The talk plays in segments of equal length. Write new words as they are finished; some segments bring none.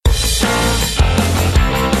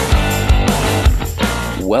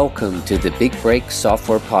Welcome to the Big Break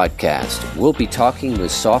Software Podcast. We'll be talking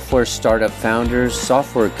with software startup founders,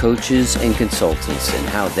 software coaches, and consultants and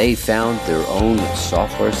how they found their own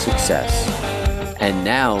software success. And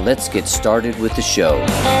now let's get started with the show.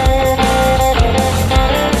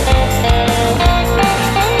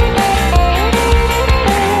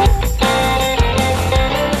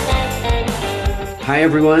 Hi,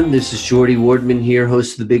 everyone. This is Jordy Wardman here,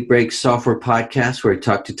 host of the Big Break Software Podcast, where I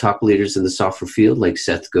talk to top leaders in the software field like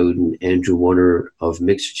Seth Godin, Andrew Warner of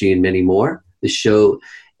Mixergy, and many more. This show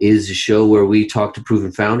is a show where we talk to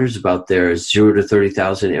proven founders about their 0 to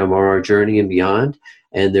 30,000 MRR journey and beyond,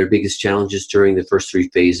 and their biggest challenges during the first three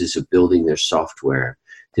phases of building their software.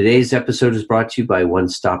 Today's episode is brought to you by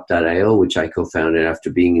OneStop.io, which I co-founded after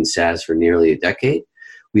being in SaaS for nearly a decade.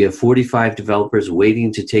 We have 45 developers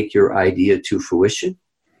waiting to take your idea to fruition.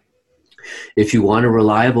 If you want a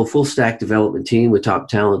reliable full-stack development team with top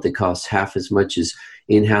talent that costs half as much as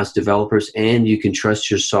in-house developers, and you can trust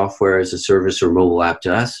your software as a service or mobile app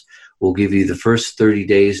to us, we'll give you the first 30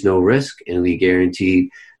 days no risk, and we guarantee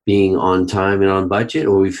being on time and on budget,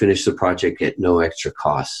 or we finish the project at no extra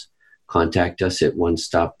costs. Contact us at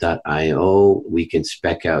onestop.io. We can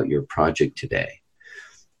spec out your project today.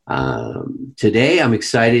 Today, I'm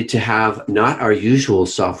excited to have not our usual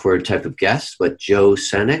software type of guest, but Joe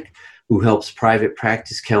Senek, who helps private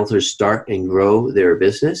practice counselors start and grow their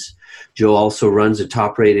business. Joe also runs a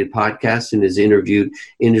top-rated podcast and has interviewed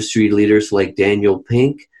industry leaders like Daniel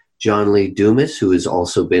Pink, John Lee Dumas, who has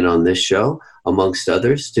also been on this show, amongst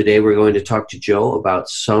others. Today, we're going to talk to Joe about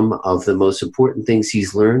some of the most important things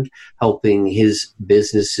he's learned helping his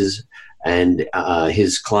businesses and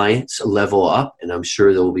his clients level up, and I'm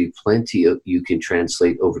sure there will be plenty of you can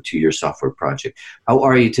translate over to your software project. How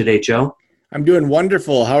are you today, Joe? I'm doing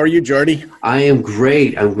wonderful. How are you, Jordy? I am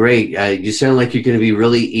great. I'm great. You sound like you're going to be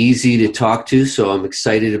really easy to talk to, so I'm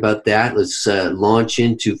excited about that. Let's launch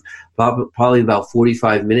into probably about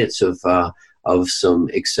 45 minutes of some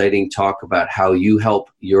exciting talk about how you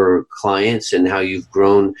help your clients and how you've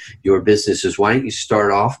grown your businesses. Why don't you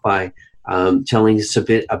start off by telling us a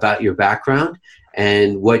bit about your background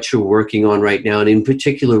and what you're working on right now, and in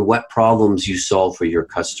particular, what problems you solve for your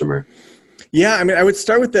customer. Yeah, I mean, I would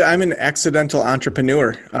start with that I'm an accidental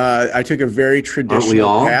entrepreneur. I took a very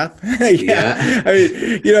traditional path. Yeah.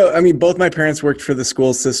 I mean, both my parents worked for the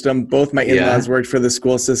school system. Both my in-laws worked for the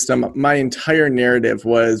school system. My entire narrative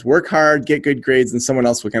was work hard, get good grades, and someone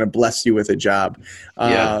else will kind of bless you with a job.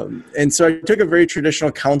 And so I took a very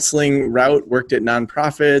traditional counseling route, worked at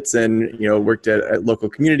nonprofits and, worked at local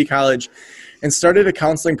community college, and started a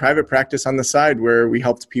counseling private practice on the side where we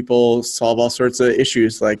helped people solve all sorts of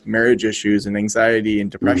issues like marriage issues and anxiety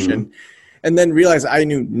and depression. Mm-hmm. And then realized I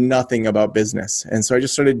knew nothing about business. And so I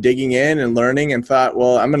just started digging in and learning and thought,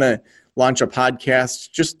 well, I'm going to launch a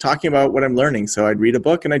podcast just talking about what I'm learning. So I'd read a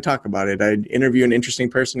book and I'd talk about it. I'd interview an interesting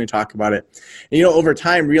person and talk about it. And, over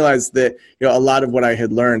time realized that, a lot of what I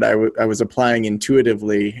had learned, I was applying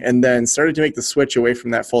intuitively, and then started to make the switch away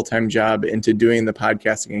from that full-time job into doing the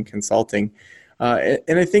podcasting and consulting.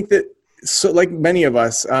 And I think that, so like many of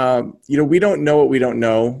us, we don't know what we don't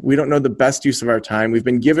know. We don't know the best use of our time. We've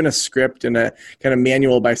been given a script and a kind of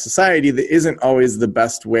manual by society that isn't always the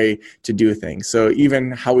best way to do things. So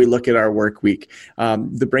even how we look at our work week,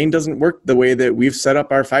 the brain doesn't work the way that we've set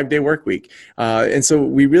up our 5-day work week. And so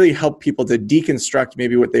we really help people to deconstruct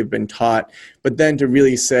maybe what they've been taught, but then to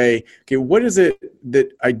really say, okay, what is it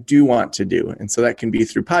that I do want to do? And so that can be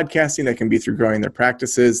through podcasting, that can be through growing their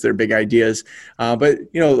practices, their big ideas. But,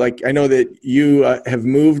 I know that you have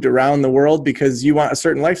moved around the world because you want a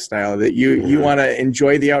certain lifestyle, that you want to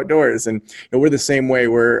enjoy the outdoors. And we're the same way.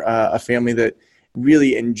 We're a family that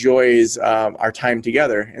really enjoys our time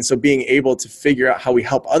together. And so being able to figure out how we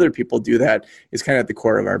help other people do that is kind of at the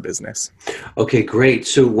core of our business. Okay, great.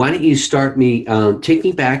 So why don't you start me, take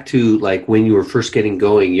me back to like when you were first getting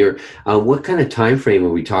going. What kind of time frame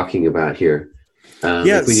are we talking about here? When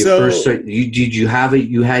you first started, you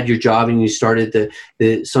had your job and you started the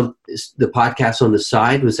podcast on the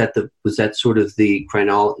side. Was that sort of the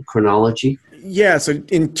chronology? Yeah, so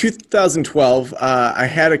in 2012, I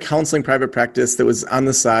had a counseling private practice that was on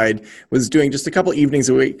the side, was doing just a couple evenings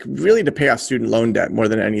a week, really to pay off student loan debt more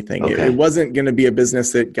than anything. Okay. It wasn't going to be a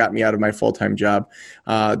business that got me out of my full-time job.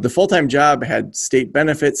 The full-time job had state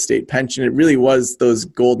benefits, state pension. It really was those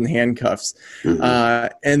golden handcuffs.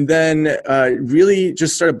 Mm-hmm. And then really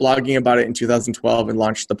just started blogging about it in 2012 and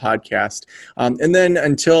launched the podcast. And then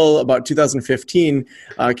until about 2015,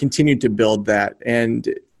 continued to build that. And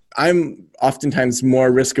I'm oftentimes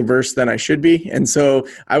more risk averse than I should be. And so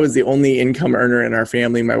I was the only income earner in our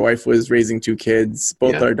family. My wife was raising 2 kids.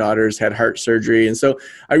 Both our daughters had heart surgery. And so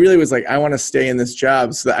I really was like, I want to stay in this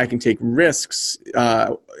job so that I can take risks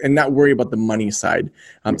and not worry about the money side.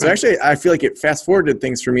 So actually, I feel like it fast forwarded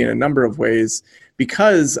things for me in a number of ways,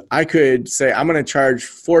 because I could say, I'm going to charge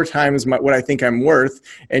 4 times what I think I'm worth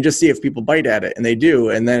and just see if people bite at it. And they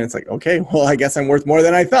do. And then it's like, okay, well, I guess I'm worth more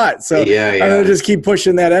than I thought. So I'm going to just keep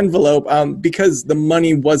pushing that envelope because the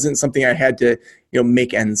money wasn't something I had to,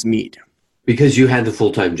 make ends meet. Because you had the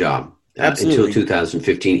full-time job until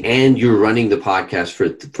 2015, and you're running the podcast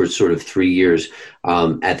for sort of 3 years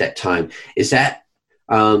at that time. Is that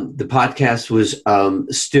the podcast was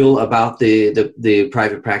still about the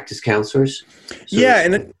private practice counselors?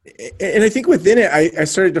 And I think within it, I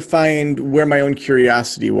started to find where my own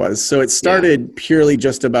curiosity was. So it started purely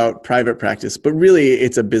just about private practice, but really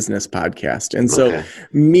it's a business podcast. And so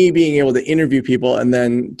me being able to interview people and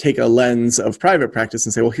then take a lens of private practice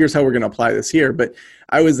and say, well, here's how we're going to apply this here. But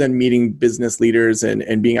I was then meeting business leaders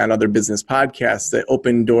and being on other business podcasts that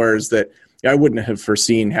opened doors that I wouldn't have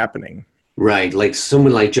foreseen happening. Right, like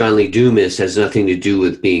someone like John Lee Dumas has nothing to do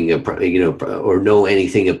with being or know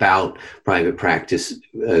anything about private practice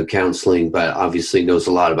counseling, but obviously knows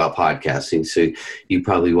a lot about podcasting. So you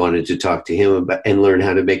probably wanted to talk to him about and learn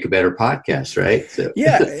how to make a better podcast, right? So,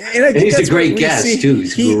 and I think he's a great guest too.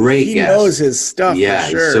 He's a great guest. He knows his stuff. Yeah,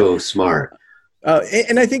 for sure. He's so smart.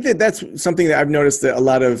 And I think that's something that I've noticed that a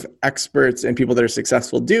lot of experts and people that are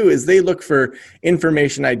successful do is they look for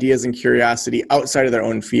information, ideas, and curiosity outside of their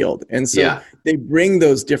own field. And so they bring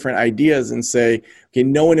those different ideas and say, okay,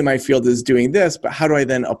 no one in my field is doing this, but how do I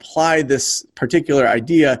then apply this particular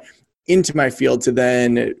idea into my field to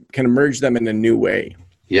then kind of merge them in a new way?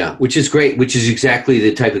 Yeah, which is great, which is exactly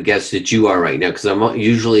the type of guest that you are right now, because I'm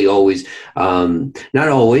usually always, not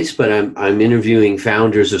always, but I'm interviewing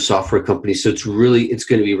founders of software companies. So it's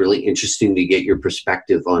going to be really interesting to get your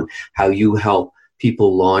perspective on how you help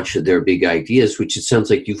people launch their big ideas, which it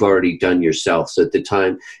sounds like you've already done yourself. So at the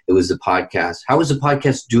time, it was the podcast. How was the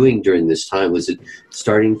podcast doing during this time? Was it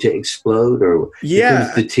starting to explode, or here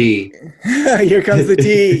comes the tea? Here comes the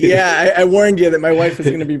tea. Yeah, I warned you that my wife was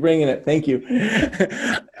going to be bringing it. Thank you.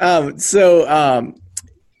 So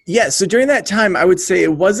during that time, I would say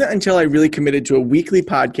it wasn't until I really committed to a weekly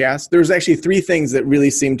podcast. There was actually 3 things that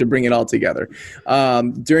really seemed to bring it all together.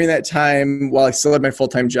 During that time, while I still had my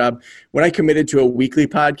full-time job, when I committed to a weekly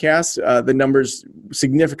podcast, the numbers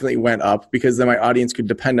significantly went up because then my audience could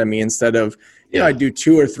depend on me instead of, I'd do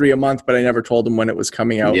 2 or 3 a month, but I never told them when it was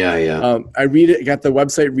coming out. I got the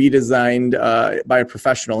website redesigned by a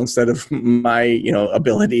professional instead of my,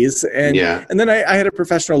 abilities. And then I had a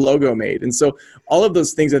professional logo made. And so all of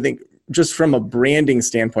those things, I think, just from a branding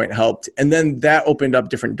standpoint helped. And then that opened up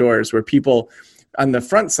different doors where people on the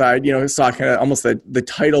front side, saw kind of almost the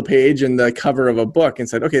title page and the cover of a book and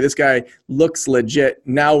said, okay, this guy looks legit.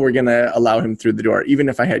 Now we're going to allow him through the door, even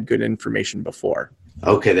if I had good information before.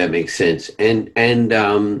 Okay, that makes sense.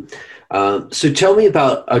 So tell me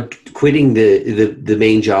about quitting the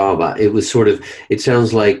main job. It was it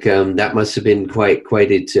sounds like that must have been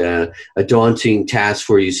quite a daunting task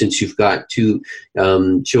for you, since you've got 2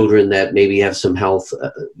 children that maybe have some health,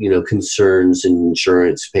 concerns and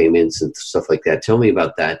insurance payments and stuff like that. Tell me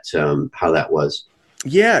about that, how that was.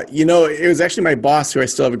 Yeah, it was actually my boss, who I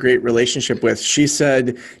still have a great relationship with. She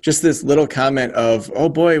said just this little comment of, oh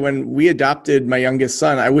boy, when we adopted my youngest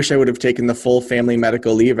son, I wish I would have taken the full Family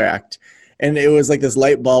Medical Leave Act. And it was like this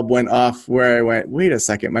light bulb went off where I went, wait a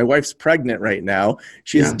second, my wife's pregnant right now.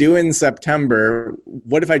 She's due in September.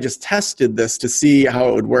 What if I just tested this to see how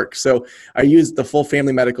it would work? So I used the full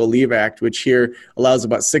Family Medical Leave Act, which here allows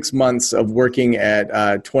about 6 months of working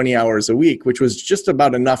at 20 hours a week, which was just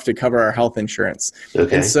about enough to cover our health insurance.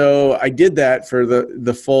 Okay. And so I did that for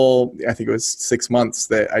the full, I think it was 6 months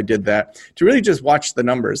that I did that, to really just watch the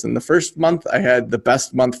numbers. And the first month I had the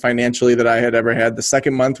best month financially that I had ever had. The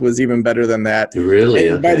second month was even better than that. Really?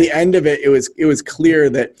 And by the end of it, it was clear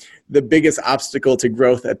that the biggest obstacle to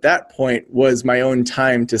growth at that point was my own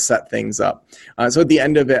time to set things up. So at the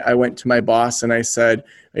end of it, I went to my boss and I said,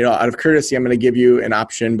 out of courtesy, I'm going to give you an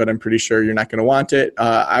option, but I'm pretty sure you're not going to want it.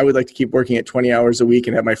 I would like to keep working at 20 hours a week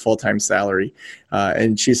and have my full-time salary.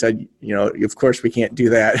 And she said, of course we can't do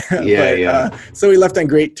that. So we left on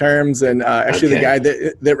great terms. And actually the guy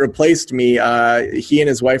that replaced me, he and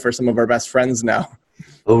his wife are some of our best friends now.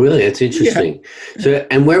 Oh, really? That's interesting. Yeah. So,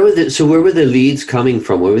 and where were the leads coming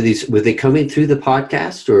from? Were they coming through the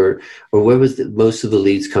podcast, or where was most of the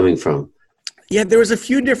leads coming from? Yeah, there was a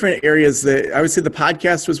few different areas that I would say the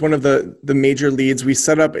podcast was one of the major leads. We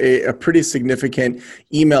set up a pretty significant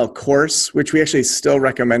email course, which we actually still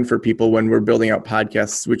recommend for people when we're building out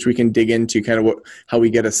podcasts, which we can dig into kind of how we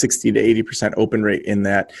get a 60 to 80% open rate in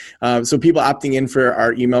that. So people opting in for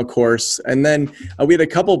our email course. And then we had a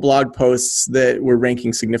couple blog posts that were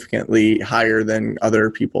ranking significantly higher than other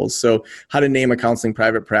people's. So How to Name a Counseling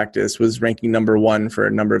Private Practice was ranking number 1 for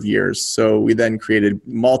a number of years. So we then created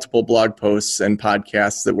multiple blog posts and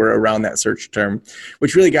podcasts that were around that search term,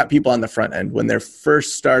 which really got people on the front end when they're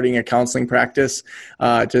first starting a counseling practice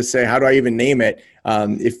to say, how do I even name it?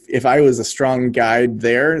 If I was a strong guide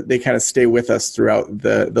there, they kind of stay with us throughout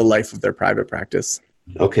the life of their private practice.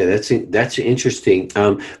 Okay, that's interesting.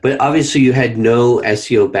 But obviously you had no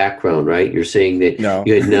SEO background, right? You're saying that no.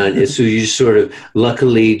 You had none. So you just sort of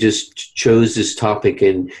luckily just chose this topic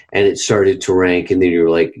and it started to rank. And then you were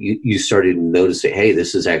like, you started to notice that, hey,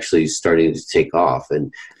 this is actually starting to take off.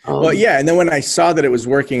 And well, yeah. And then when I saw that it was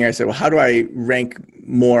working, I said, well, how do I rank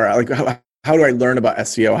more? Like, how do I learn about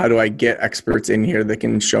SEO? How do I get experts in here that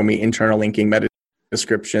can show me internal linking, meta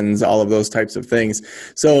descriptions, all of those types of things?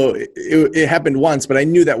 So it happened once, but I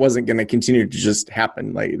knew that wasn't going to continue to just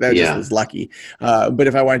happen. Like that just was lucky. But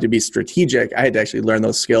if I wanted to be strategic, I had to actually learn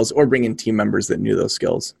those skills or bring in team members that knew those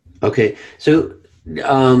skills. Okay. So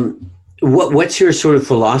what's your sort of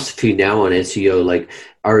philosophy now on SEO? Like,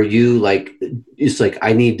 are you like, it's like,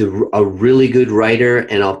 I need a really good writer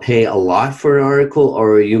and I'll pay a lot for an article?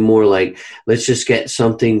 Or are you more like, let's just get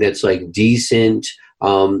something that's like decent?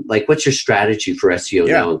 Like, what's your strategy for SEO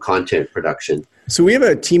now and content production? So we have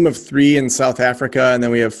a team of 3 in South Africa, and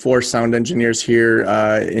then we have 4 sound engineers here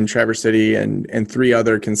in Traverse City and 3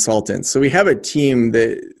 other consultants. So we have a team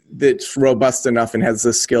that's robust enough and has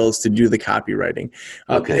the skills to do the copywriting.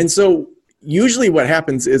 Okay. And so usually what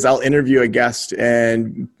happens is I'll interview a guest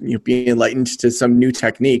and be enlightened to some new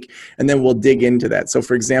technique, and then we'll dig into that. So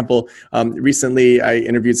for example, recently I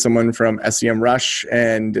interviewed someone from SEMrush,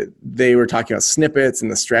 and they were talking about snippets and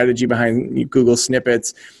the strategy behind Google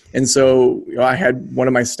Snippets. And so I had one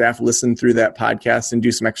of my staff listen through that podcast and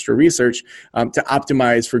do some extra research to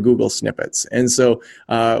optimize for Google Snippets. And so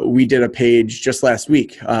we did a page just last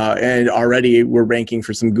week, and already we're ranking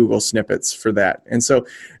for some Google Snippets for that. And so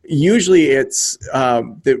usually it's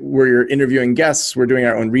that we're interviewing guests, we're doing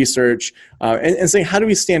our own research, and saying, how do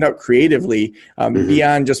we stand out creatively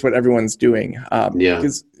beyond just what everyone's doing?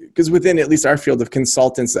 Because within at least our field of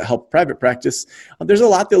consultants that help private practice, there's a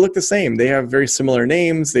lot that look the same. They have very similar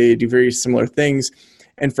names. They do very similar things.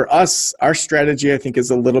 And for us, our strategy, I think,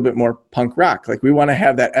 is a little bit more punk rock. Like, we want to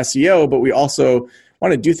have that SEO, but we also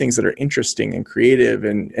want to do things that are interesting and creative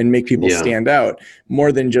and make people stand out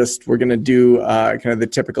more than just we're going to do kind of the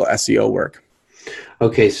typical SEO work.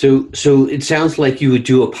 Okay, so it sounds like you would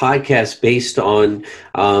do a podcast based on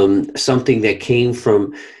something that came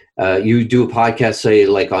from you do a podcast, say,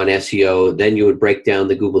 like on SEO, then you would break down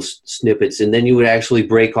the Google snippets, and then you would actually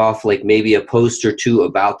break off like maybe a post or 2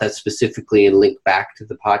 about that specifically and link back to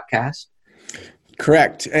the podcast?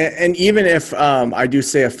 Correct. And even if I do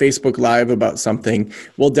say a Facebook Live about something,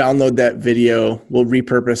 we'll download that video, we'll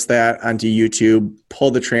repurpose that onto YouTube,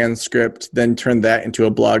 pull the transcript, then turn that into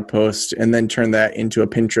a blog post, and then turn that into a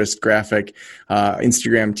Pinterest graphic,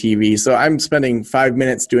 Instagram TV. So I'm spending 5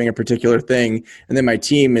 minutes doing a particular thing, and then my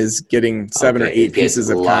team is getting 7 or 8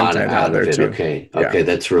 pieces of content out there too. Okay,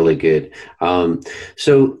 that's really good.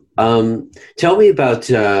 Tell me about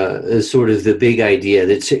sort of the big idea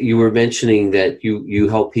that you were mentioning, that you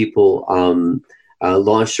help people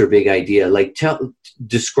launch their big idea. Like,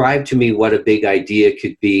 describe to me what a big idea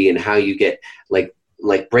could be and how you get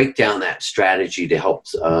like break down that strategy to help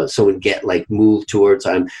someone get move towards,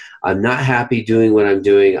 I'm not happy doing what I'm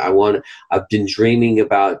doing. I've been dreaming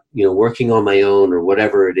about, working on my own or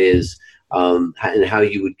whatever it is. And how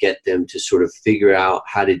you would get them to sort of figure out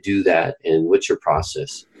how to do that, and what's your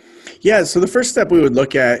process? Yeah, so the first step we would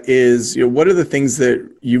look at is, what are the things that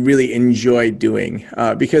you really enjoy doing?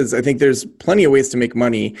 Because I think there's plenty of ways to make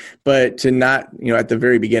money, but to not, at the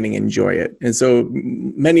very beginning, enjoy it. And so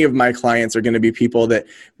many of my clients are going to be people that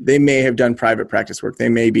they may have done private practice work. They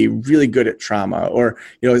may be really good at trauma, or,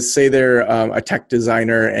 say they're a tech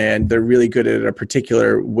designer and they're really good at a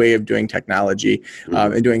particular way of doing technology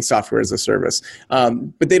and doing software as a service.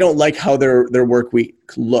 But they don't like how their work week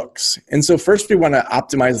looks. And so first we want to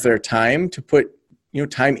optimize their time to put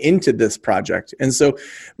time into this project. And so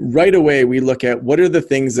right away we look at what are the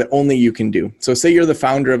things that only you can do. So say you're the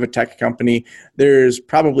founder of a tech company, there's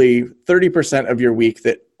probably 30% of your week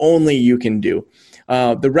that only you can do.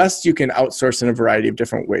 The rest you can outsource in a variety of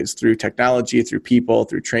different ways, through technology, through people,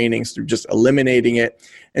 through trainings, through just eliminating it.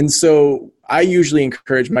 And so I usually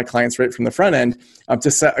encourage my clients right from the front end to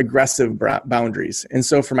set aggressive boundaries. And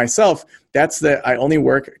so for myself, that's that I only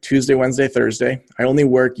work Tuesday, Wednesday, Thursday. I only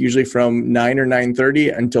work usually from 9 or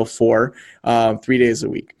 9:30 until 4, 3 days a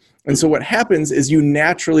week. And so what happens is you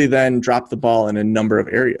naturally then drop the ball in a number of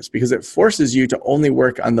areas because it forces you to only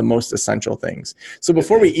work on the most essential things. So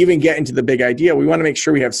before we even get into the big idea, we want to make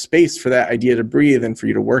sure we have space for that idea to breathe and for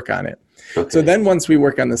you to work on it. Okay. So then once we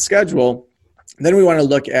work on the schedule, then we want to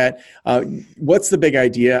look at what's the big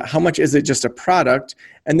idea? How much is it just a product?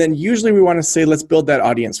 And then usually we want to say, let's build that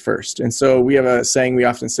audience first. And so we have a saying we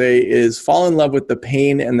often say is fall in love with the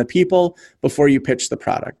pain and the people before you pitch the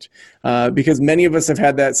product. Because many of us have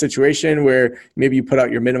had that situation where maybe you put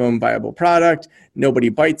out your minimum viable product, nobody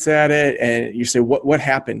bites at it, and you say, what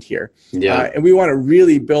happened here? Yeah. And we want to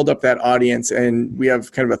really build up that audience. And we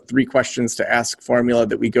have kind of a 3 questions to ask formula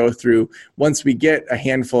that we go through once we get a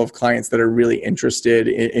handful of clients that are really interested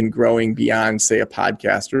in growing beyond, say, a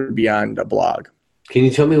podcast or beyond a blog. Can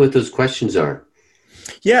you tell me what those questions are?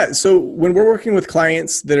 Yeah. So when we're working with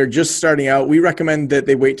clients that are just starting out, we recommend that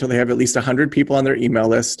they wait till they have at least 100 people on their email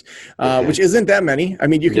list, which isn't that many. I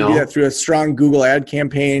mean, you can do that through a strong Google ad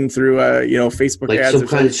campaign, through Facebook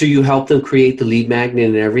ads. So you help them create the lead magnet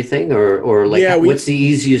and everything, or what's the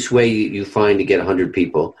easiest way you find to get 100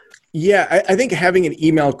 people? Yeah, I think having an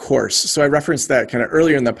email course. So I referenced that kind of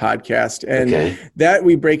earlier in the podcast, and that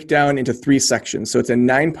we break down into 3 sections. So it's a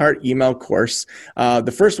 9-part email course.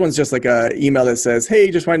 The first one's just like a email that says, hey,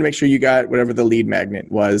 just wanted to make sure you got whatever the lead magnet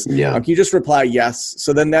was. Yeah. Can you just reply yes?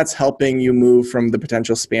 So then that's helping you move from the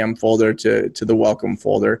potential spam folder to the welcome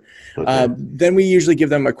folder. Okay. Then we usually give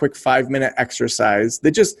them a quick 5-minute exercise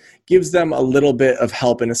that just gives them a little bit of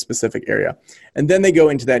help in a specific area. And then they go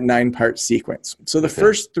into that 9-part sequence. So the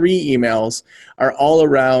first 3 emails are all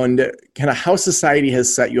around kind of how society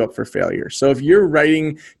has set you up for failure. So if you're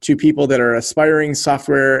writing to people that are aspiring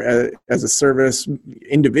software as a service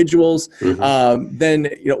individuals, then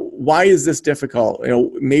why is this difficult?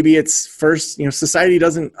 Maybe it's first, society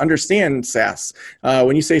doesn't understand SaaS.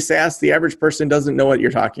 When you say SaaS, the average person doesn't know what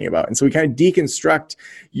you're talking about. And so we kind of deconstruct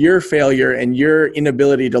your failure and your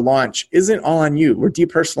inability to launch isn't all on you. We're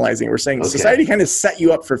depersonalizing. We're saying society kind of set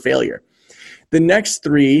you up for failure. The next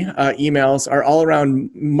 3 emails are all around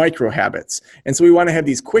micro habits. And so we want to have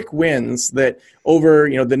these quick wins that over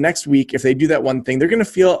the next week, if they do that one thing, they're going to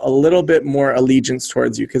feel a little bit more allegiance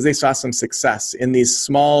towards you because they saw some success in these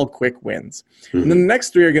small, quick wins. And then the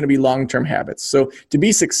next 3 are going to be long-term habits. So to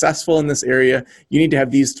be successful in this area, you need to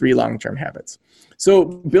have these 3 long-term habits. So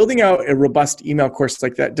building out a robust email course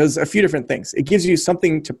like that does a few different things. It gives you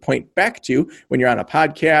something to point back to when you're on a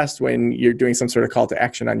podcast, when you're doing some sort of call to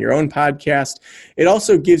action on your own podcast. It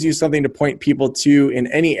also gives you something to point people to in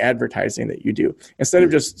any advertising that you do. Instead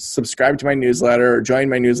of just subscribe to my newsletter or join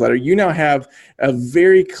my newsletter, you now have a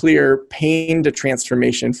very clear pain to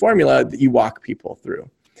transformation formula that you walk people through.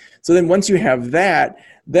 So then once you have that,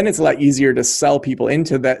 then it's a lot easier to sell people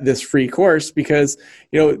into this free course because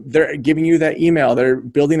they're giving you that email, they're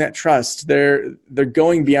building that trust, they're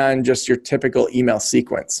going beyond just your typical email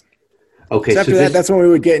sequence. Okay, so after that, that's when we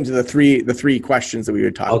would get into the three questions that we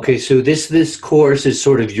would talk about. Okay, so this course is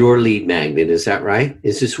sort of your lead magnet, is that right?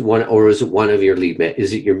 Is this one, or is it one of your lead magnet?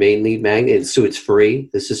 Is it your main lead magnet? So it's free?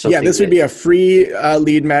 This is something. Yeah, this would be a free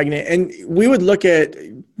lead magnet, and we would look at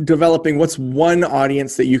developing what's one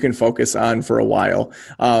audience that you can focus on for a while.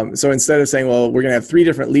 So instead of saying, well, we're going to have 3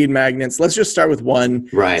 different lead magnets, let's just start with one,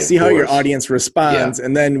 see how your audience responds,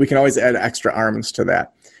 and then we can always add extra arms to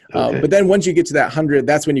that. But then once you get to that 100,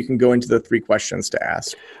 that's when you can go into the 3 questions to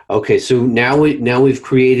ask. Okay, so now we've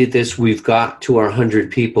created this. We've got to our 100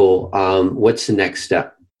 people. What's the next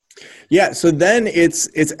step? Yeah, so then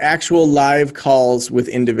it's actual live calls with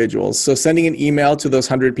individuals. So sending an email to those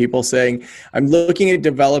 100 people saying, I'm looking at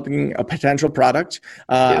developing a potential product.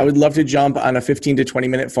 I would love to jump on a 15 to 20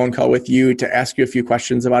 minute phone call with you to ask you a few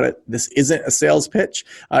questions about it. This isn't a sales pitch.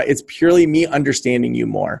 It's purely me understanding you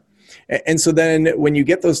more. And so then when you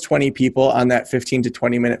get those 20 people on that 15 to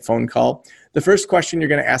 20 minute phone call, the first question you're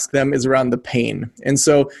going to ask them is around the pain. And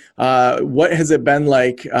so what has it been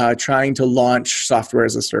like trying to launch software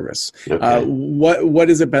as a service? What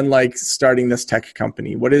has it been like starting this tech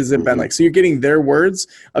company? What has it been like? So you're getting their words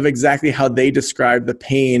of exactly how they describe the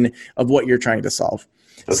pain of what you're trying to solve.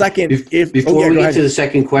 Okay. Second, before we get to the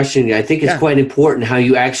second question, I think it's quite important how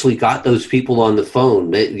you actually got those people on the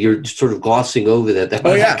phone. You're sort of glossing over that.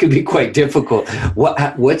 That could be quite difficult.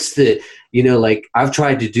 like I've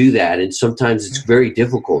tried to do that, and sometimes it's very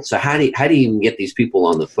difficult. So how do you even get these people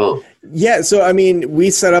on the phone? Yeah, so I mean, we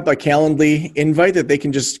set up a Calendly invite that they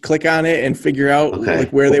can just click on it and figure out like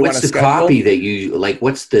where they want to schedule. What's the copy that you like?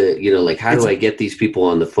 What's the like? How do I get these people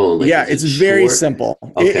on the phone? Like, yeah, it's very simple.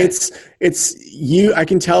 Okay. It's you. I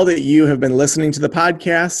can tell that you have been listening to the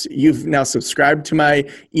podcast. You've now subscribed to my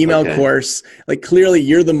email course. Like clearly,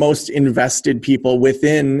 you're the most invested people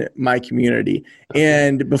within my community.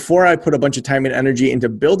 And before I put a bunch of time and energy into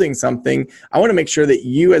building something, I want to make sure that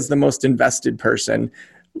you, as the most invested person,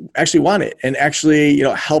 actually want it and actually,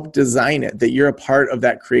 help design it, that you're a part of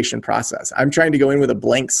that creation process. I'm trying to go in with a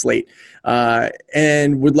blank slate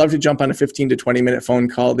and would love to jump on a 15 to 20 minute phone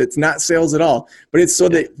call. That's not sales at all, but it's so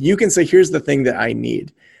that you can say, here's the thing that I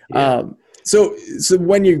need. Yeah. So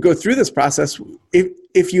when you go through this process,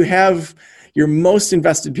 if you have your most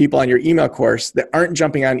invested people on your email course that aren't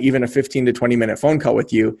jumping on even a 15 to 20 minute phone call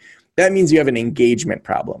with you, that means you have an engagement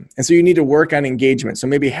problem. And so you need to work on engagement. So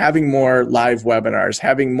maybe having more live webinars,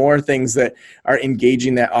 having more things that are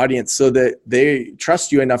engaging that audience so that they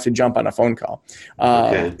trust you enough to jump on a phone call.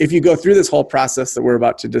 If you go through this whole process that we're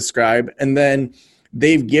about to describe, and then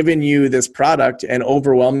they've given you this product and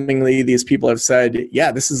overwhelmingly these people have said, yeah,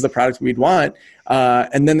 this is the product we'd want,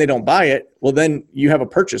 and then they don't buy it, well, then you have a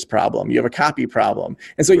purchase problem. You have a copy problem.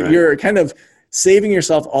 And so you're kind of saving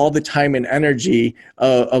yourself all the time and energy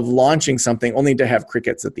of launching something only to have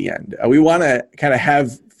crickets at the end. We want to kind of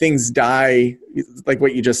have things die, like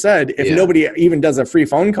what you just said. If nobody even does a free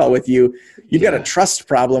phone call with you, you've got a trust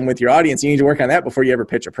problem with your audience. You need to work on that before you ever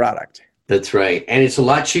pitch a product. That's right. And it's a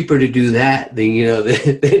lot cheaper to do that than,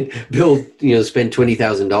 than build, spend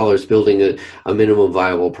 $20,000 building a minimum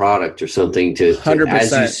viable product or something to,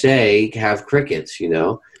 as you say, have crickets,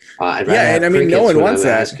 I'd rather have crickets no one wants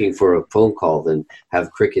that. Asking for a phone call than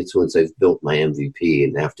have crickets once I've built my MVP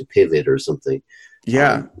and have to pivot or something.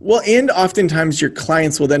 Yeah. Well, and oftentimes your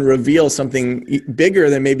clients will then reveal something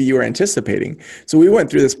bigger than maybe you were anticipating. So we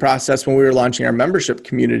went through this process when we were launching our membership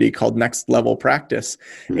community called Next Level Practice.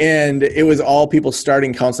 Mm-hmm. And it was all people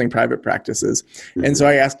starting counseling private practices. Mm-hmm. And so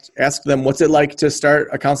I asked them, what's it like to start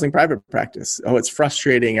a counseling private practice? Oh, it's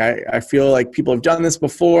frustrating. I feel like people have done this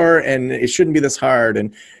before and it shouldn't be this hard.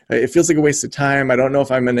 And it feels like a waste of time. I don't know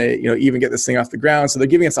if I'm going to, even get this thing off the ground. So they're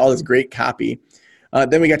giving us all this great copy.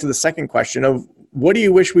 Then we got to the second question of, what do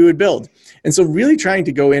you wish we would build? And so really trying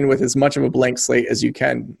to go in with as much of a blank slate as you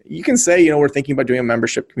can. You can say, we're thinking about doing a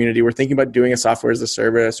membership community. We're thinking about doing a software as a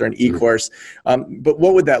service or an e-course. But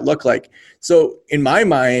what would that look like? So in my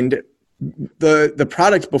mind, the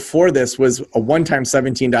product before this was a one-time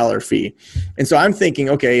 $17 fee. And so I'm thinking,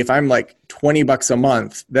 okay, if I'm like $20 a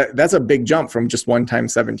month, that's a big jump from just one-time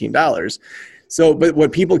 $17. So, but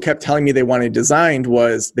what people kept telling me they wanted designed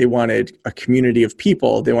was they wanted a community of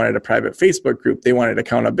people. They wanted a private Facebook group. They wanted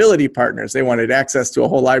accountability partners. They wanted access to a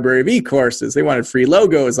whole library of e-courses. They wanted free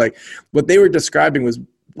logos. Like what they were describing was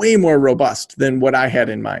way more robust than what I had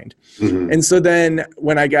in mind. Mm-hmm. And so then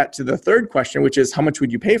when I got to the third question, which is how much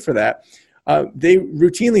would you pay for that? They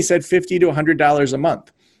routinely said $50 to $100 a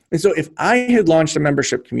month. And so if I had launched a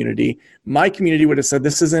membership community, my community would have said,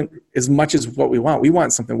 this isn't as much as what we want. We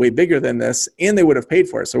want something way bigger than this. And they would have paid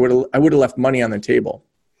for it. So I would have left money on the table.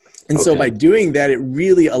 And so by doing that, it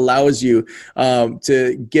really allows you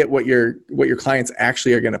to get what your clients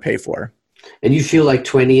actually are going to pay for. And you feel like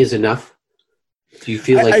 20 is enough? Do you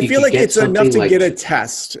feel like I feel like it's enough to get a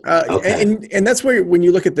test. And that's where, when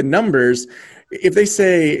you look at the numbers, if they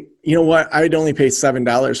say, you know what, I'd only pay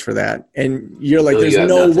 $7 for that, and you're like, there's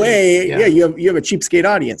no way. Yeah, you have a cheapskate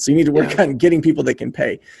audience, so you need to work on getting people that can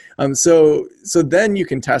pay. So then you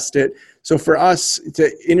can test it. So for us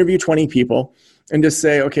to interview 20 people and just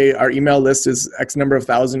say, okay, our email list is X number of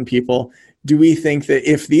thousand people. Do we think that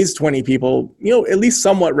if these 20 people, at least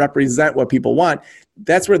somewhat represent what people want,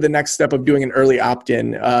 that's where the next step of doing an early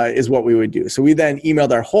opt-in is what we would do. So we then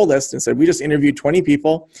emailed our whole list and said, we just interviewed 20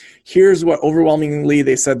 people. Here's what overwhelmingly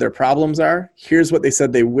they said their problems are. Here's what they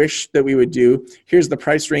said they wish that we would do. Here's the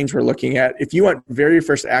price range we're looking at. If you want very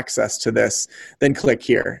first access to this, then click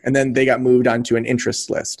here. And then they got moved onto an interest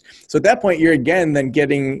list. So at that point, you're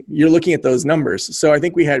looking at those numbers. So I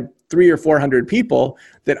think we had 300 or 400 people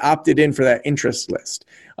that opted in for that interest list.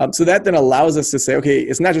 So that then allows us to say, okay,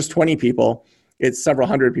 it's not just 20 people, it's several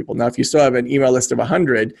hundred people. Now, if you still have an email list of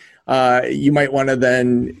 100, you might want to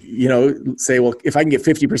then, say, well, if I can get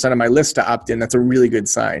 50% of my list to opt in, that's a really good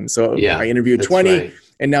sign. So I interviewed 20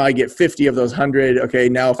 and now I get 50 of those 100. Okay,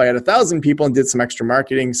 now if I had 1,000 people and did some extra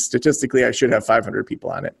marketing, statistically, I should have 500 people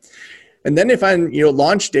on it. And then if on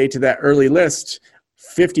launch day to that early list,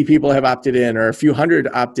 50 people have opted in or a few hundred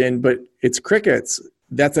opt in, but it's crickets,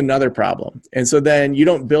 that's another problem. And so then you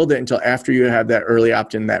don't build it until after you have that early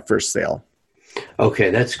opt-in, that first sale.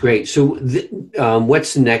 Okay, that's great. So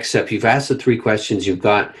what's the next step? You've asked the 3 questions. You've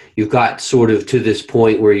got sort of to this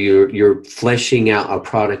point where you're fleshing out a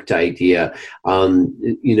product idea.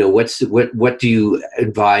 What do you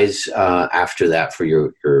advise after that for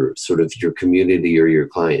your sort of your community or your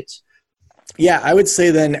clients? Yeah, I would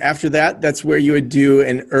say then after that, that's where you would do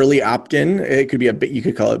an early opt-in. It could be you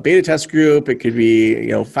could call it beta test group. It could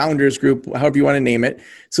be, founders group, however you want to name it.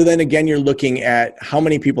 So then again, you're looking at how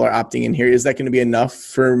many people are opting in here. Is that going to be enough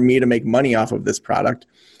for me to make money off of this product?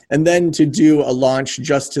 And then to do a launch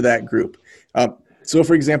just to that group. So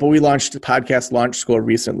for example, we launched Podcast Launch School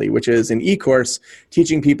recently, which is an e-course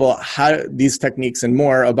teaching people how these techniques and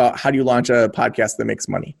more about how do you launch a podcast that makes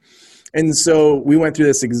money. And so we went through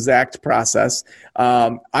this exact process.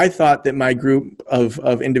 I thought that my group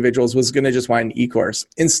of individuals was going to just want an e-course.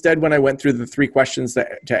 Instead, when I went through the 3 questions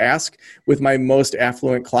to ask with my most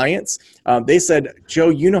affluent clients, they said, Joe,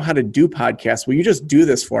 you know how to do podcasts. Will you just do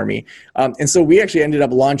this for me? And so we actually ended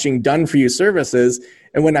up launching Done For You services.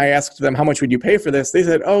 And when I asked them, how much would you pay for this? They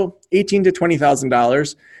said, $18,000 to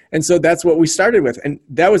 $20,000. And so that's what we started with. And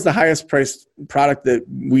that was the highest priced product that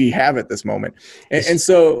we have at this moment. And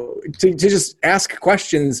so to just ask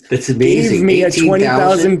questions, that's amazing. Gave me a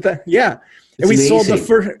 20,000. Yeah. And we sold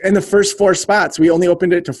in the first 4 spots. We only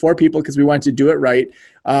opened it to 4 people because we wanted to do it right.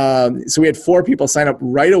 So we had 4 people sign up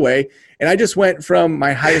right away. And I just went from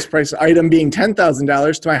my highest price item being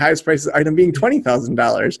 $10,000 to my highest price item being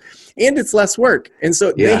 $20,000. And it's less work. And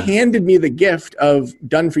so they handed me the gift of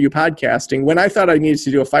Done For You podcasting when I thought I needed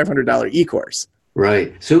to do a $500 e-course.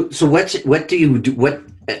 Right. So what do you do?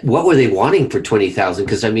 What were they wanting for $20,000?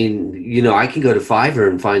 Because I mean, I can go to Fiverr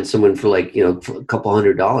and find someone for a couple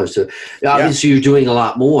 $100. So obviously you're doing a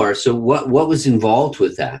lot more. So what was involved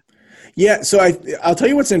with that? Yeah, so I'll tell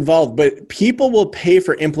you what's involved, but people will pay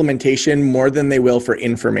for implementation more than they will for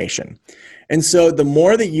information. And so the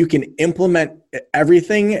more that you can implement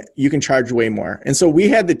everything, you can charge way more. And so we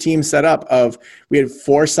had the team set up we had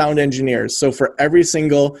 4 sound engineers. So for every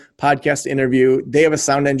single podcast interview, they have a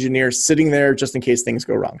sound engineer sitting there just in case things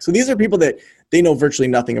go wrong. So these are people that they know virtually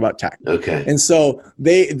nothing about tech. Okay. And so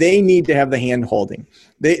they need to have the hand holding.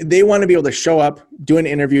 They want to be able to show up, do an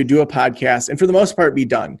interview, do a podcast, and for the most part be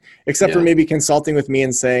done, except for maybe consulting with me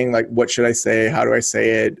and saying what should I say? How do I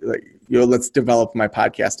say it? Let's develop my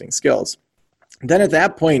podcasting skills. Then at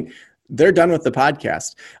that point, they're done with the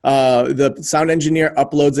podcast. The sound engineer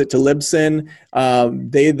uploads it to Libsyn.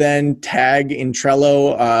 They then tag in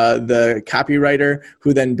Trello the copywriter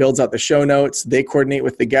who then builds out the show notes. They coordinate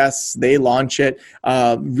with the guests. They launch it.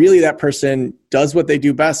 Really, that person does what they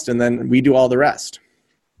do best, and then we do all the rest.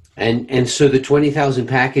 And so the 20,000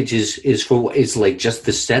 package is like just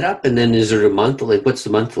the setup, and then is it a month? Like what's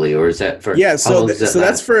the monthly, or is that for? Yeah, so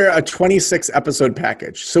that's for a 26 episode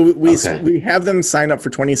package. So we have them sign up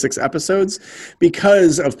for 26 episodes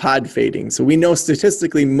because of pod fading. So we know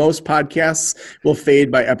statistically most podcasts will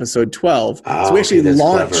fade by episode 12. So we actually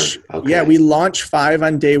launch. Yeah, we launch 5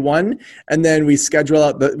 on day 1, and then we schedule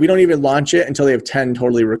out we don't even launch it until they have 10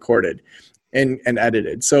 totally recorded and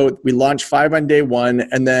edited. So we launch 5 on day 1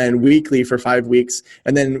 and then weekly for 5 weeks.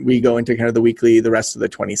 And then we go into kind of the rest of the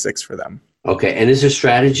 26 for them. Okay. And is there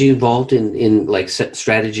strategy involved in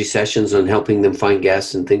strategy sessions on helping them find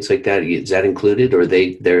guests and things like that? Is that included, or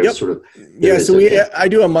they're sort of? Yeah. So I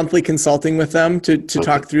do a monthly consulting with them to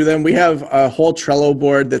talk through them. We have a whole Trello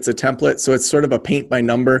board that's a template. So it's sort of a paint by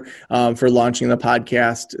number for launching the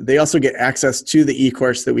podcast. They also get access to the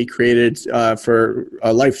e-course that we created for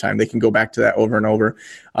a lifetime. They can go back to that over and over.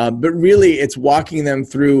 But really it's walking them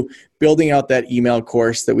through building out that email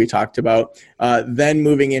course that we talked about, then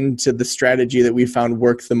moving into the strategy that we found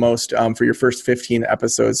worked the most for your first 15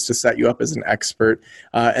 episodes to set you up as an expert.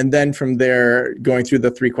 And then from there, going through the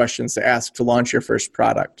 3 questions to ask to launch your first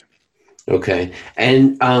product. Okay.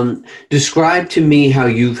 And describe to me how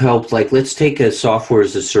you've helped, let's take a software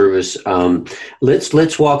as a service.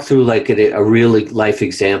 Let's walk through a real life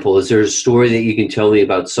example. Is there a story that you can tell me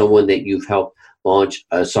about someone that you've helped launch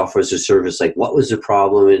a software as a service? What was the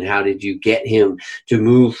problem, and how did you get him to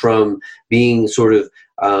move from being sort of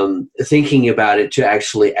thinking about it to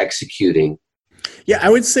actually executing? Yeah, I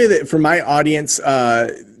would say that for my audience,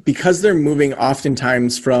 because they're moving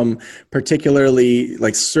oftentimes from particularly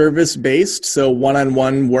like service-based, so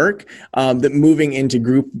one-on-one work, that moving into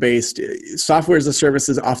group-based. Software as a service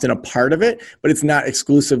is often a part of it, but it's not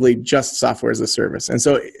exclusively just software as a service. And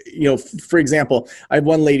so, for example, I have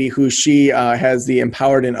one lady who she has the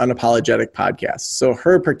Empowered and Unapologetic podcast. So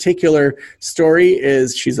her particular story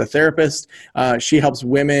is she's a therapist. She helps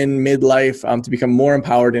women midlife to become more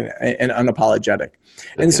empowered and unapologetic.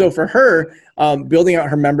 Okay. And so for her, building out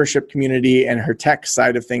her membership community and her tech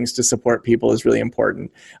side of things to support people is really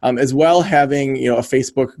important. As well, having a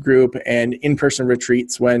Facebook group and in-person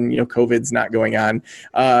retreats when COVID's not going on.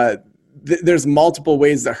 There's multiple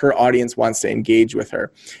ways that her audience wants to engage with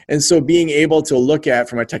her. And so being able to look at,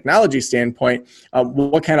 from a technology standpoint,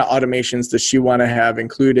 what kind of automations does she want to have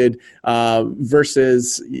included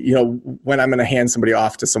versus, when I'm going to hand somebody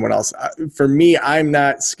off to someone else. For me, I'm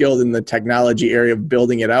not skilled in the technology area of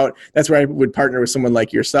building it out. That's where I would partner with someone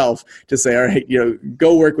like yourself to say, all right,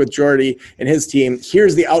 go work with Jordy and his team.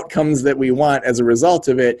 Here's the outcomes that we want as a result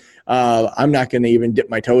of it. I'm not going to even dip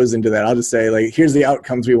my toes into that. I'll just say, like, here's the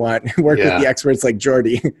outcomes we want. Work with the experts like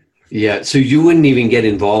Jordy. Yeah. So you wouldn't even get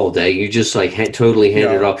involved, eh? You just totally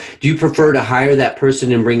hand it off. Do you prefer to hire that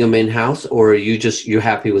person and bring them in-house, or are you're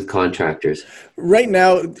happy with contractors? Right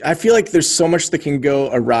now, I feel like there's so much that can go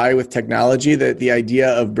awry with technology that the idea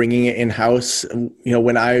of bringing it in-house,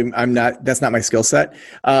 when I'm not, that's not my skill set.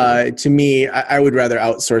 To me, I would rather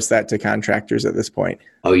outsource that to contractors at this point.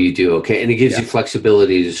 Oh, you do? Okay. And it gives you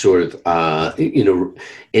flexibility to sort of,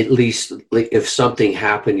 at least like if something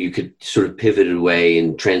happened, you could sort of pivot away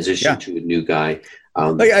and transition to a new guy.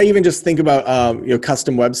 I even just think about,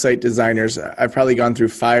 custom website designers. I've probably gone through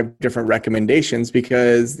 5 different recommendations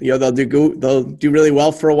because, they'll do really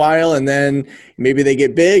well for a while, and then maybe they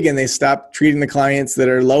get big and they stop treating the clients that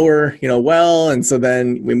are lower, well, and so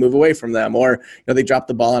then we move away from them, or, they drop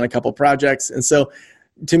the ball on a couple projects. And so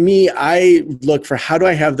to me, I look for how do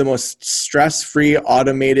I have the most stress-free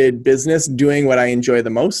automated business doing what I enjoy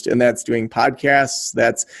the most, and that's doing podcasts.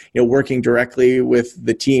 That's working directly with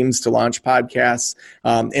the teams to launch podcasts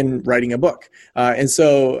and writing a book. And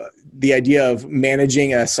so the idea of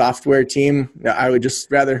managing a software team, I would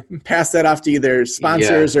just rather pass that off to either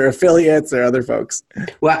sponsors or affiliates or other folks.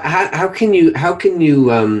 Well, how can you?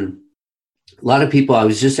 A lot of people, I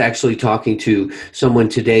was just actually talking to someone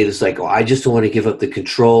today that's like, I just don't want to give up the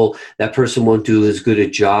control. That person won't do as good a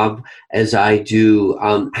job as I do.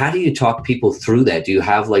 How do you talk people through that? Do you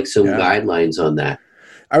have some guidelines on that?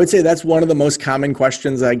 I would say that's one of the most common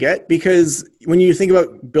questions I get, because when you think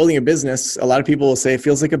about building a business, a lot of people will say it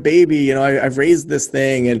feels like a baby. I've raised this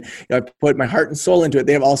thing and I put my heart and soul into it.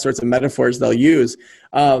 They have all sorts of metaphors they'll use.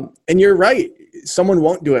 And you're right. Someone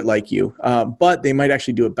won't do it like you, but they might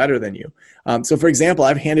actually do it better than you. So for example,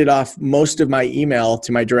 I've handed off most of my email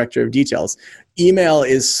to my director of details. Email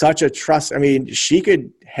is such a trust. I mean, she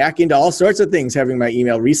could hack into all sorts of things having my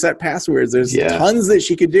email, reset passwords. There's tons that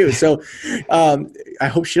she could do. So I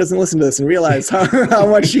hope she doesn't listen to this and realize how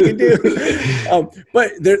much she can do.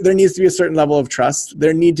 But there needs to be a certain level of trust.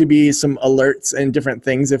 There need to be some alerts and different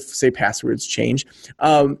things if, say, passwords change.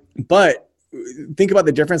 But think about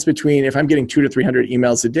the difference between if I'm getting 200 to 300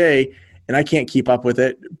 emails a day and I can't keep up with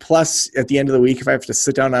it. Plus, at the end of the week, if I have to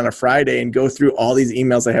sit down on a Friday and go through all these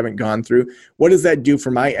emails I haven't gone through, what does that do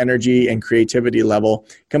for my energy and creativity level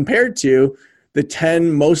compared to the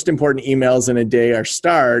 10 most important emails in a day are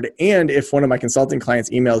starred? And if one of my consulting clients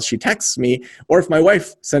emails, she texts me, or if my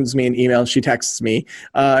wife sends me an email, she texts me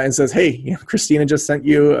and says, hey, Christina just sent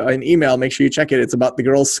you an email. Make sure you check it. It's about the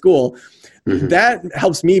girls' school. Mm-hmm. That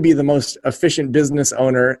helps me be the most efficient business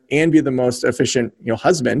owner and be the most efficient,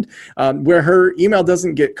 husband, where her email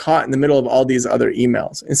doesn't get caught in the middle of all these other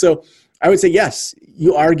emails. And so I would say, yes,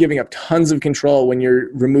 you are giving up tons of control when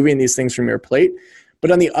you're removing these things from your plate. But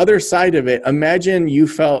on the other side of it, imagine you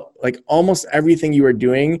felt like almost everything you were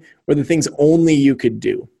doing were the things only you could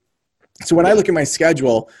do. So when I look at my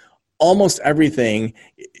schedule, almost everything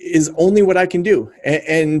is only what I can do.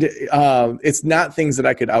 And it's not things that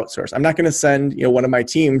I could outsource. I'm not going to send one of my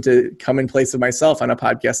team to come in place of myself on a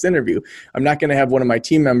podcast interview. I'm not going to have one of my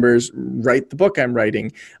team members write the book I'm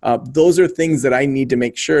writing. Those are things that I need to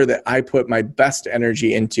make sure that I put my best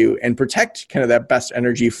energy into and protect kind of that best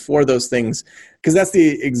energy for those things, because that's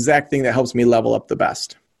the exact thing that helps me level up the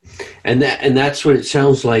best. And that's what it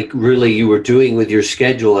sounds like really you were doing with your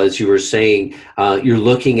schedule, as you were saying. You're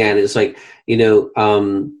looking at it, it's like,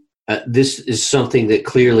 this is something that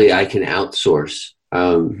clearly I can outsource.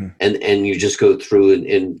 And you just go through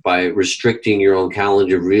and by restricting your own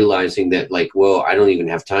calendar, realizing that I don't even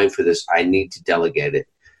have time for this. I need to delegate it.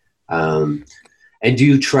 And do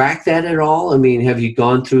you track that at all? I mean, have you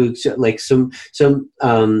gone through, like, some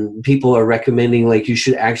people are recommending, like, you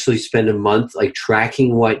should actually spend a month like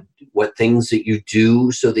tracking what things that you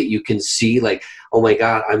do, so that you can see, like, oh my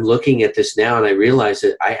God, I'm looking at this now and I realize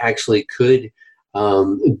that I actually could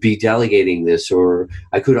be delegating this, or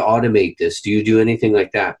I could automate this. Do you do anything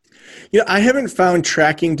like that? I haven't found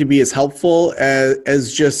tracking to be as helpful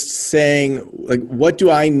as just saying, like, what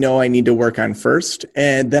do I know I need to work on first?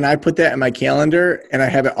 And then I put that in my calendar and I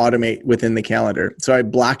have it automate within the calendar. So I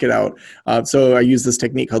block it out. So I use this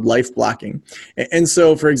technique called life blocking. And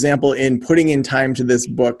so, for example, in putting in time to this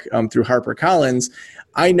book through HarperCollins,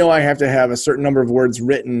 I know I have to have a certain number of words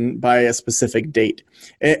written by a specific date.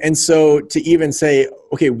 And so to even say,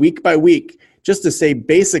 okay, week by week, just to stay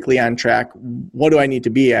basically on track, what do I need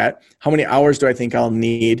to be at? How many hours do I think I'll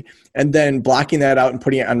need? And then blocking that out and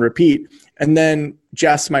putting it on repeat. And then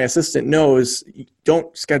Jess, my assistant, knows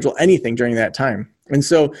don't schedule anything during that time. And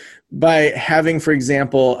so by having, for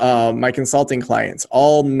example, my consulting clients,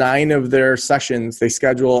 all 9 of their sessions, they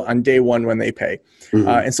schedule on day 1 when they pay. Mm-hmm.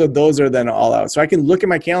 And so those are then all out. So I can look at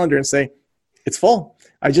my calendar and say, it's full.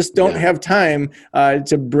 I just don't have time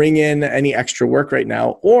to bring in any extra work right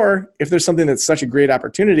now. Or if there's something that's such a great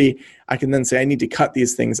opportunity, I can then say I need to cut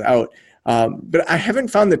these things out. But I haven't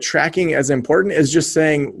found the tracking as important as just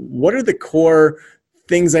saying, what are the core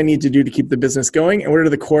things I need to do to keep the business going? And what are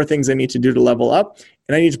the core things I need to do to level up?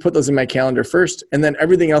 And I need to put those in my calendar first. And then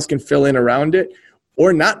everything else can fill in around it,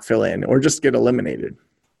 or not fill in, or just get eliminated.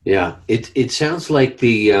 Yeah, it sounds like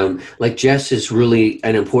like Jess is really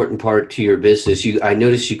an important part to your business. I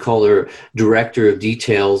noticed you call her director of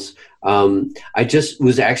details. I just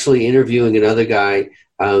was actually interviewing another guy.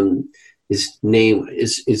 His name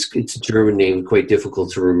it's a German name, quite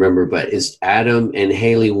difficult to remember, but it's Adam and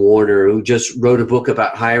Haley Warner, who just wrote a book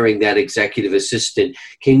about hiring that executive assistant.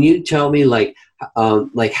 Can you tell me, like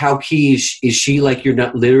how key is she? Like, you're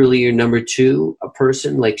not literally your number 2 a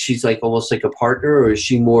person, like she's like almost like a partner, or is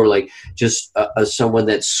she more like just someone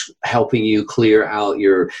that's helping you clear out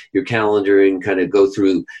your calendar and kind of go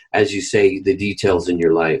through, as you say, the details in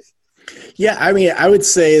your life? Yeah, I mean, I would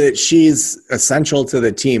say that she's essential to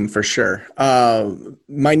the team for sure.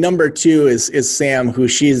 My number 2 is Sam, who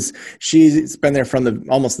she's been there from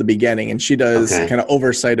almost the beginning, and she does kind of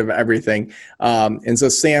oversight of everything. And so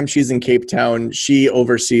Sam, she's in Cape Town. She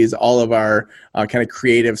oversees all of our kind of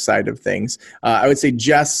creative side of things. I would say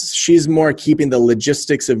Jess, she's more keeping the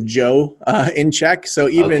logistics of Joe in check. So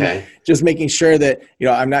even just making sure that,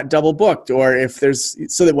 I'm not double booked, or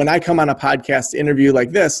so that when I come on a podcast interview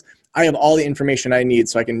like this, I have all the information I need,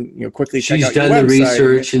 so I can quickly check out your website. She's done the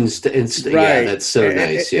research and right. Yeah, that's so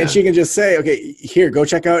nice. Yeah. And she can just say, okay, here, go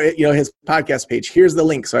check out his podcast page. Here's the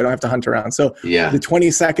link, so I don't have to hunt around. So the 20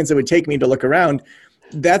 seconds it would take me to look around,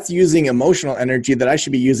 that's using emotional energy that I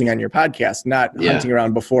should be using on your podcast, not hunting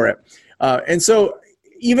around before it. And so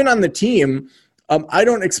even on the team, I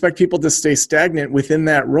don't expect people to stay stagnant within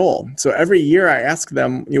that role. So every year I ask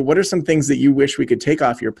them, what are some things that you wish we could take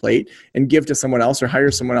off your plate and give to someone else or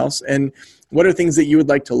hire someone else? And what are things that you would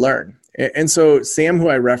like to learn? And so Sam, who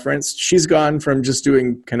I referenced, she's gone from just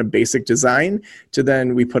doing kind of basic design to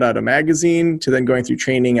then we put out a magazine to then going through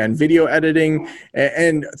training on video editing.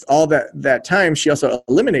 And all that time, she also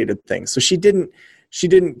eliminated things. So she didn't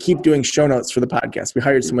keep doing show notes for the podcast. We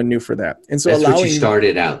hired someone new for that. And so that's what she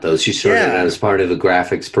started out, though. She started out as part of a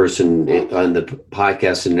graphics person on the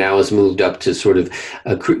podcast, and now has moved up to sort of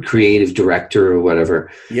a creative director or whatever.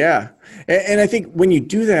 Yeah. And I think when you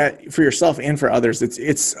do that for yourself and for others,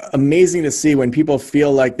 it's amazing to see when people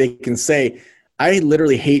feel like they can say, I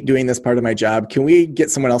literally hate doing this part of my job. Can we get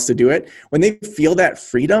someone else to do it? When they feel that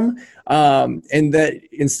freedom, and that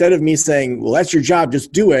instead of me saying, well, that's your job,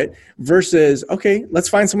 just do it, versus, okay, let's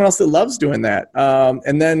find someone else that loves doing that.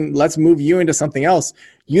 And then let's move you into something else.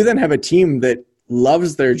 You then have a team that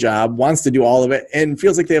loves their job, wants to do all of it, and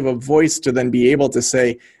feels like they have a voice to then be able to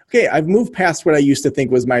say, okay, I've moved past what I used to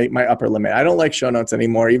think was my upper limit. I don't like show notes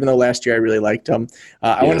anymore, even though last year I really liked them.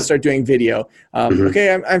 I want to start doing video.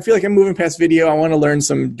 Okay, I feel like I'm moving past video. I want to learn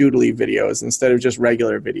some doodly videos instead of just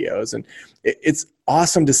regular videos. And it's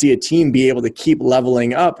awesome to see a team be able to keep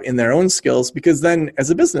leveling up in their own skills, because then as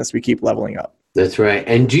a business, we keep leveling up. That's right.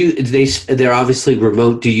 And they're obviously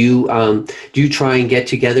remote. Do you try and get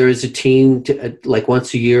together as a team like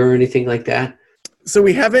once a year or anything like that? So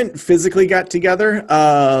we haven't physically got together.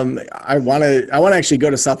 I want to actually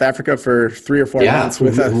go to South Africa for 3 or 4 months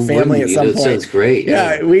with a family at some point. Sounds great.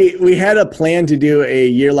 Yeah, we had a plan to do a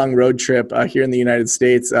year-long road trip here in the United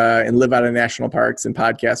States and live out of national parks and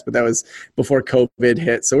podcast, but that was before COVID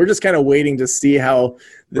hit. So we're just kind of waiting to see how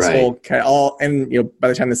this whole kind of and by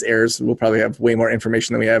the time this airs, we'll probably have way more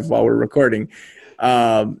information than we have while we're recording.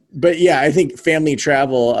 But yeah, I think family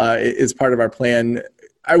travel is part of our plan.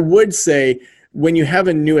 I would say, when you have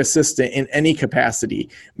a new assistant in any capacity,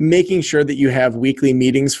 making sure that you have weekly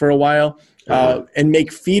meetings for a while and make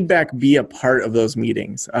feedback be a part of those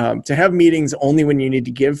meetings. To have meetings only when you need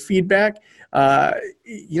to give feedback,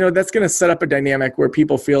 that's going to set up a dynamic where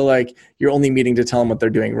people feel like you're only meeting to tell them what they're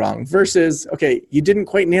doing wrong versus, okay, you didn't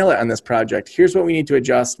quite nail it on this project. Here's what we need to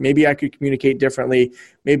adjust. Maybe I could communicate differently.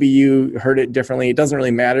 Maybe you heard it differently. It doesn't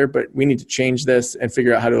really matter, but we need to change this and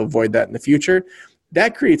figure out how to avoid that in the future.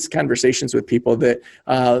 That creates conversations with people that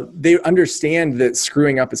they understand that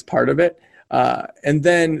screwing up is part of it. And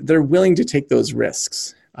then they're willing to take those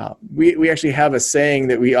risks. We actually have a saying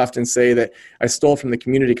that we often say that I stole from the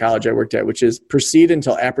community college I worked at, which is proceed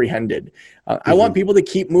until apprehended. I want people to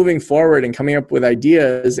keep moving forward and coming up with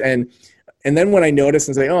ideas. And then when I notice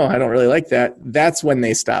and say, oh, I don't really like that, that's when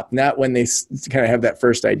they stop, not when they kind of have that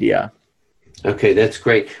first idea. Okay, that's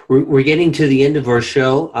great. We're getting to the end of our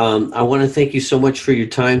show. I want to thank you so much for your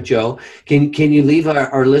time, Joe. Can you leave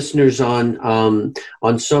our listeners on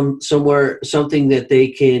somewhere something that they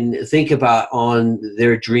can think about on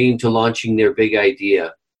their dream to launching their big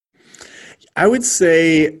idea? I would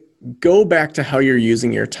say go back to how you're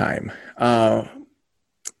using your time. When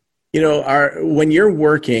you're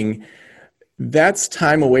working, that's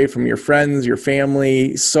time away from your friends, your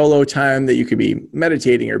family, solo time that you could be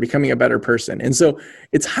meditating or becoming a better person. And so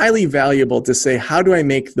it's highly valuable to say, how do I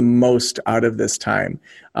make the most out of this time?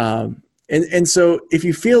 And so if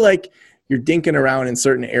you feel like you're dinking around in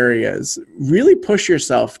certain areas, really push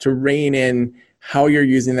yourself to rein in how you're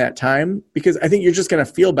using that time, because I think you're just going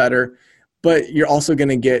to feel better, but you're also going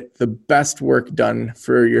to get the best work done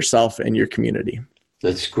for yourself and your community.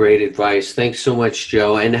 That's great advice. Thanks so much,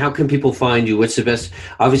 Joe. And how can people find you? What's the best?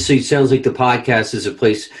 Obviously, it sounds like the podcast is a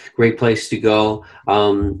great place to go.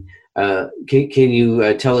 Can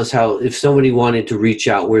you tell us how, if somebody wanted to reach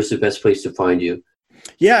out, where's the best place to find you?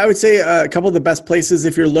 Yeah, I would say a couple of the best places.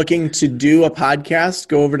 If you're looking to do a podcast,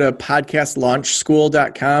 go over to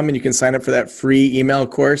podcastlaunchschool.com and you can sign up for that free email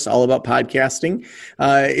course all about podcasting.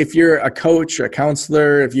 If you're a coach or a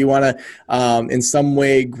counselor, if you want to in some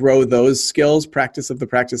way grow those skills,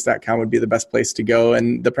 practiceofthepractice.com would be the best place to go.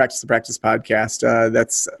 And the Practice the Practice podcast,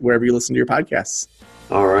 that's wherever you listen to your podcasts.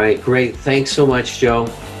 All right, great. Thanks so much, Joe.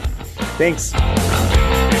 Thanks.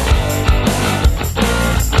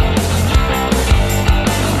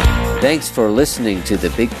 Thanks for listening to the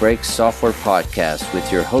Big Break Software Podcast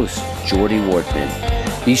with your host, Jordy Wardman.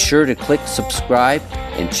 Be sure to click subscribe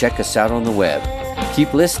and check us out on the web.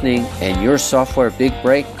 Keep listening and your software big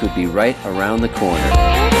break could be right around the corner.